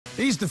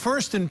He's the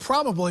first and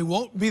probably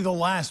won't be the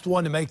last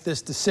one to make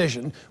this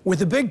decision. With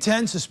the Big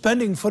Ten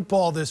suspending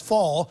football this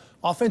fall,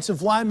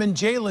 offensive lineman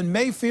Jalen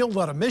Mayfield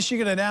out of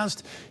Michigan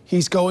announced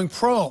he's going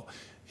pro.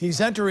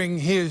 He's entering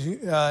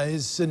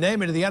his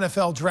name into the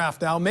NFL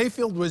draft now.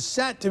 Mayfield was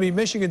set to be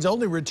Michigan's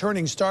only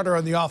returning starter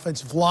on the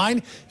offensive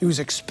line. He was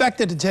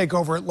expected to take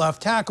over at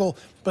left tackle,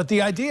 but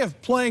the idea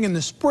of playing in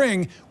the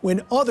spring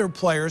when other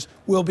players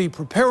will be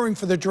preparing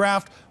for the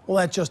draft, well,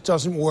 that just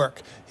doesn't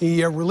work.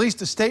 He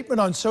released a statement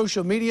on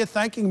social media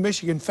thanking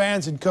Michigan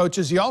fans and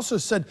coaches. He also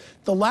said,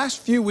 the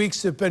last few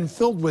weeks have been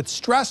filled with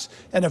stress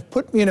and have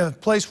put me in a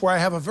place where I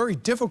have a very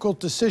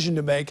difficult decision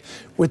to make.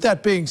 With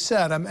that being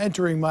said, I'm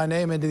entering my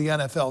name into the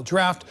NFL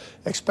draft.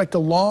 Expect a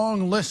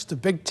long list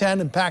of Big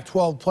Ten and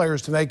Pac-12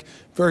 players to make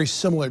very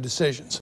similar decisions.